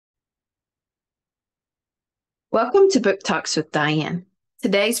Welcome to Book Talks with Dyan.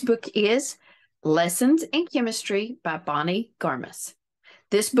 Today's book is Lessons in Chemistry by Bonnie Garmus.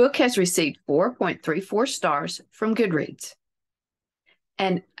 This book has received 4.34 stars from Goodreads.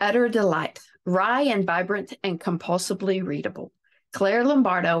 An utter delight, wry and vibrant and compulsively readable. Claire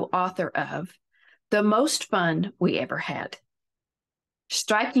Lombardo, author of The Most Fun We Ever Had.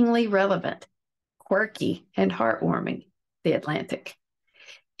 Strikingly relevant, quirky, and heartwarming. The Atlantic.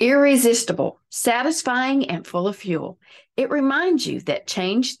 Irresistible, satisfying, and full of fuel. It reminds you that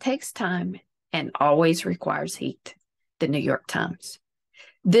change takes time and always requires heat. The New York Times.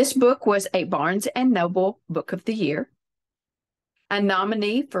 This book was a Barnes & Noble Book of the Year, a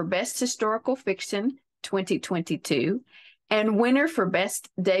nominee for Best Historical Fiction 2022, and winner for Best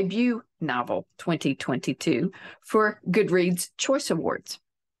Debut Novel 2022 for Goodreads Choice Awards.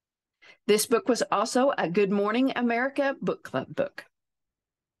 This book was also a Good Morning America Book Club book.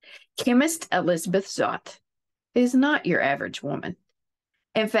 Chemist Elizabeth Zott is not your average woman.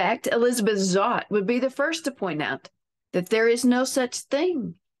 In fact, Elizabeth Zott would be the first to point out that there is no such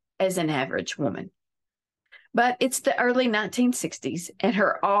thing as an average woman. But it's the early 1960s, and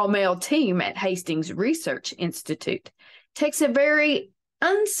her all-male team at Hastings Research Institute takes a very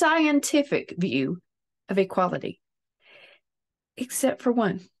unscientific view of equality. Except for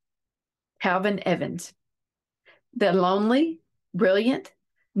one, Calvin Evans, the lonely, brilliant,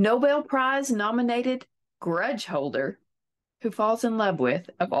 Nobel Prize nominated grudge holder who falls in love with,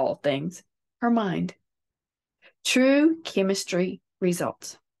 of all things, her mind. True chemistry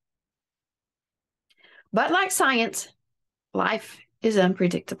results. But like science, life is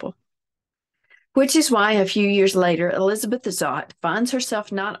unpredictable. Which is why a few years later, Elizabeth Zott finds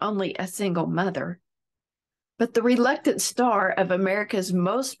herself not only a single mother, but the reluctant star of America's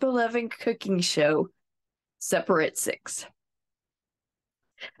most beloved cooking show, Supper at Six.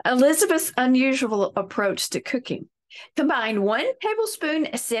 Elizabeth's unusual approach to cooking combined 1 tablespoon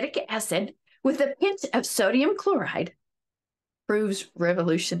acetic acid with a pinch of sodium chloride proves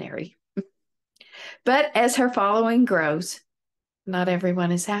revolutionary. But as her following grows, not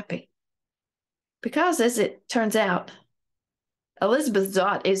everyone is happy. Because as it turns out, Elizabeth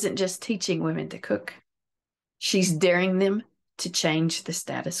Zott isn't just teaching women to cook. She's daring them to change the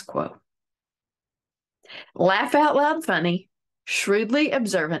status quo. Laugh out loud funny, shrewdly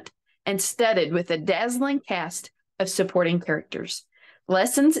observant, and studded with a dazzling cast of supporting characters.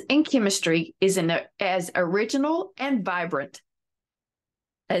 Lessons in Chemistry is as original and vibrant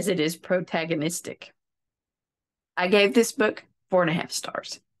as it is protagonistic. I gave this book 4.5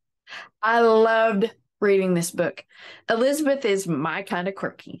 stars. I loved reading this book. Elizabeth is my kind of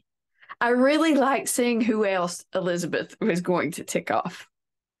quirky. I really liked seeing who else Elizabeth was going to tick off.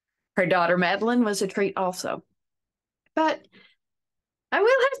 Her daughter Madeleine was a treat also. But I will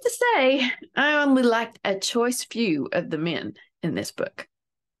have to say, I only liked a choice few of the men in this book.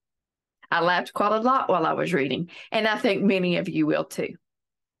 I laughed quite a lot while I was reading, and I think many of you will too.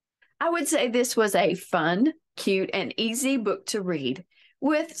 I would say this was a fun, cute, and easy book to read,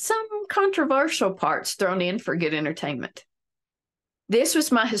 with some controversial parts thrown in for good entertainment. This was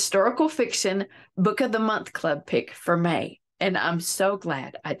my historical fiction Book of the Month Club pick for May, and I'm so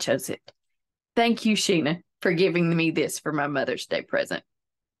glad I chose it. Thank you, Sheena, for giving me this for my Mother's Day present.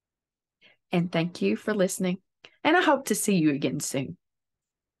 And thank you for listening, and I hope to see you again soon.